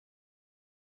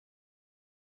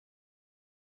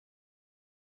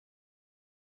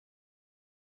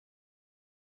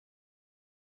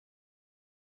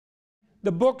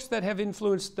the books that have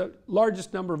influenced the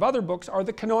largest number of other books are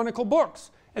the canonical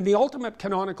books. And the ultimate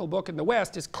canonical book in the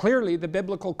West is clearly the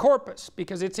biblical corpus,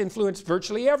 because it's influenced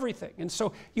virtually everything. And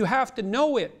so you have to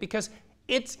know it, because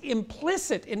it's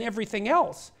implicit in everything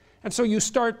else. And so you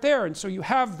start there, and so you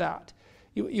have that.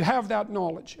 You have that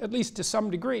knowledge, at least to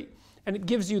some degree. And it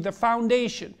gives you the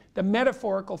foundation, the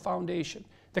metaphorical foundation,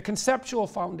 the conceptual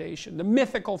foundation, the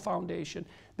mythical foundation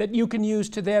that you can use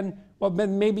to then, well,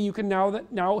 then maybe you can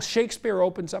now Shakespeare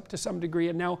opens up to some degree,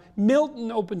 and now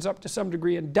Milton opens up to some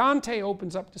degree, and Dante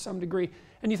opens up to some degree.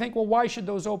 And you think, well, why should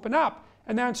those open up?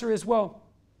 And the answer is, well,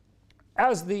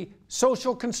 as the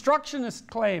social constructionists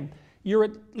claim, you're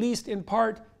at least in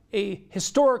part a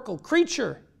historical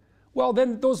creature. Well,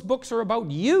 then those books are about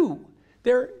you.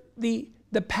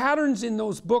 The patterns in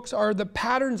those books are the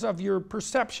patterns of your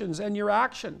perceptions and your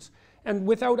actions. And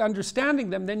without understanding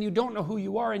them, then you don't know who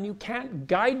you are, and you can't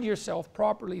guide yourself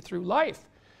properly through life.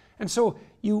 And so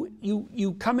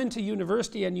you come into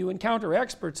university and you encounter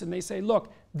experts, and they say,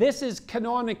 look, this is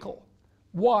canonical.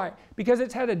 Why? Because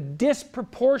it's had a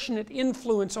disproportionate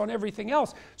influence on everything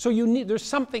else. So there's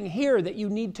something here that you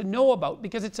need to know about,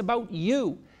 because it's about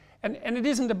you. And it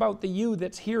isn't about the you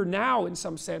that's here now in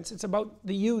some sense. It's about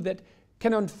the you that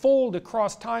can unfold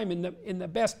across time in the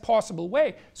best possible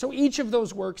way. So each of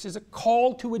those works is a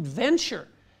call to adventure.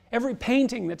 Every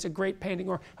painting that's a great painting,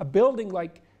 or a building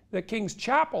like the King's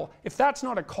Chapel, if that's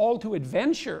not a call to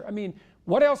adventure, I mean,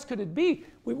 what else could it be?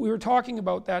 We were talking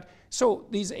about that. So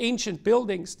these ancient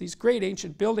buildings, these great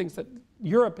ancient buildings that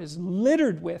Europe is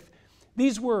littered with,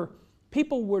 these were,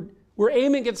 people were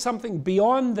aiming at something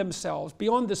beyond themselves,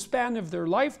 beyond the span of their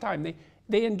lifetime.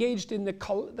 They engaged in the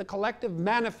collective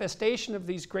manifestation of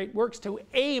these great works to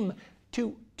aim,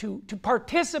 to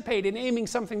participate in aiming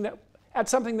at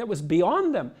something that was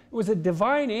beyond them. It was a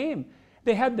divine aim.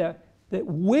 They had the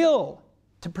will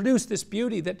to produce this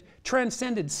beauty that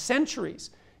transcended centuries.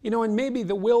 You know, and maybe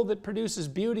the will that produces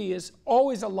beauty is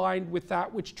always aligned with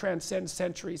that which transcends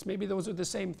centuries. Maybe those are the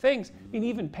same things. I mean,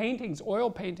 even paintings, oil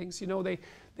paintings, you know, they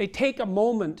take a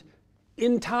moment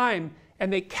in time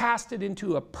and they cast it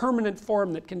into a permanent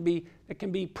form that can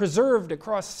be preserved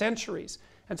across centuries.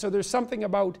 And so there's something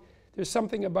about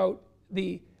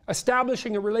the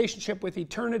establishing a relationship with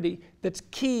eternity that's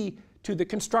key to the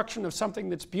construction of something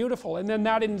that's beautiful. And then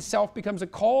that in itself becomes a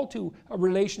call to a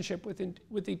relationship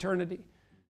with eternity.